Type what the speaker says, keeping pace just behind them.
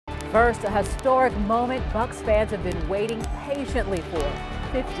First, a historic moment Bucks fans have been waiting patiently for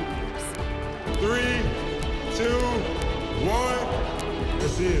 50 years. 3, 2, 1,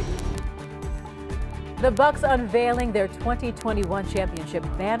 let's see it. The Bucks unveiling their 2021 championship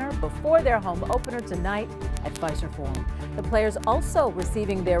banner before their home opener tonight at Fiserv Forum. The players also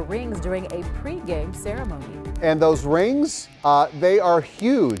receiving their rings during a pregame ceremony. And those rings, they are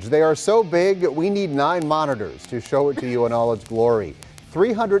huge. They are so big, we need 9 monitors to show it to you in all its glory.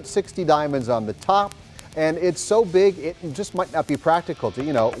 360 diamonds on the top, and it's so big it just might not be practical to,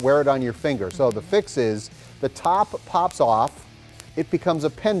 wear it on your finger. So the fix is the top pops off, it becomes a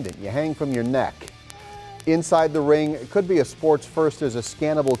pendant you hang from your neck. Inside the ring, it could be a sports first. There's a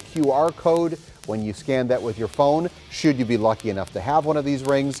scannable QR code. When you scan that with your phone, should you be lucky enough to have one of these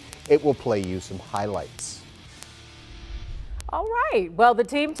rings, it will play you some highlights. All right. Well, the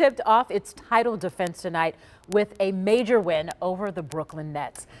team tipped off its title defense tonight with a major win over the Brooklyn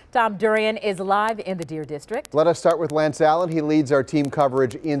Nets. Tom Durian is live in the Deer District. Let us start with Lance Allen. He leads our team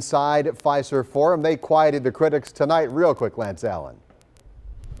coverage inside Fiserv Forum. They quieted the critics tonight. Real quick, Lance Allen.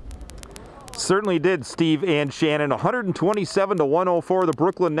 Certainly did, Steve and Shannon. 127-104. The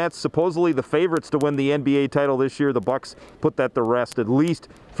Brooklyn Nets, supposedly the favorites to win the NBA title this year. The Bucks put that to rest, at least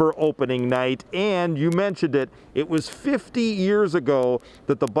for opening night. And you mentioned it, it was 50 years ago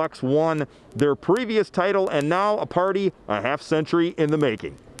that the Bucks won their previous title, and now a party a half century in the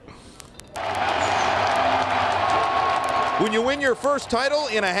making. When you win your first title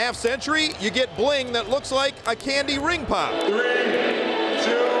in a half century, you get bling that looks like a candy ring pop. 3, 2,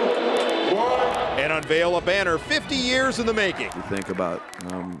 1. And unveil a banner 50 years in the making. You think about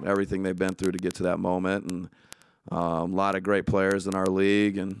everything they've been through to get to that moment, and a lot of great players in our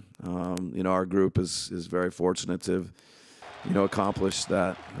league, and our group is very fortunate to accomplish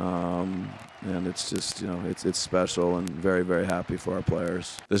that, and it's just it's special, and very, very happy for our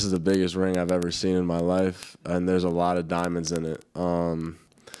players. This is the biggest ring I've ever seen in my life, and there's a lot of diamonds in it,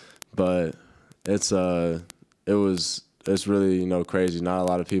 but it's really crazy. Not a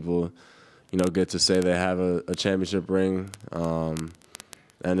lot of people get to say they have a championship ring,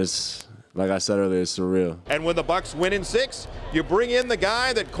 and it's, like I said earlier, it's surreal. And when the Bucks win in 6, you bring in the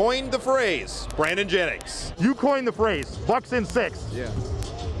guy that coined the phrase, Brandon Jennings. You coined the phrase, Bucks in 6. Yeah.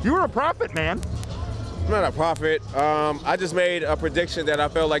 You were a prophet, man. I'm not a prophet. I just made a prediction that I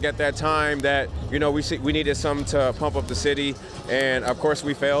felt like at that time that, we needed something to pump up the city. And of course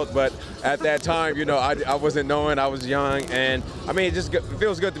we failed, but at that time, I wasn't knowing, I was young. And I mean, it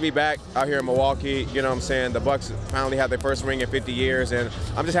feels good to be back out here in Milwaukee. You know what I'm saying? The Bucks finally had their first ring in 50 years, and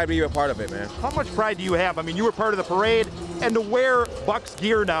I'm just happy to be a part of it, man. How much pride do you have? I mean, you were part of the parade, and to wear Bucks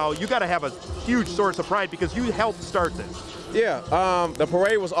gear now, you got to have a huge source of pride because you helped start this. Yeah, the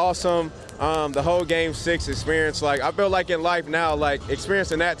parade was awesome. The whole Game 6 experience, I feel like in life now,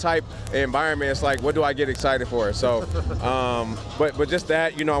 experiencing that type of environment, it's like, what do I get excited for? So, but just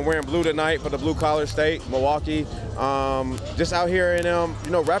that, I'm wearing blue tonight for the blue collar state, Milwaukee. Just out here and,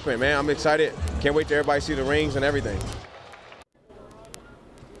 repping, man. I'm excited. Can't wait till everybody see the rings and everything.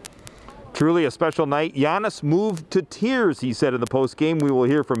 Truly a special night. Giannis moved to tears, he said in the postgame. We will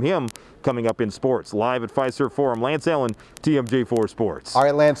hear from him coming up in sports. Live at Fiserv Forum, Lance Allen, TMJ4 Sports. All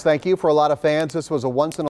right, Lance, thank you. For a lot of fans, this was a once-in-a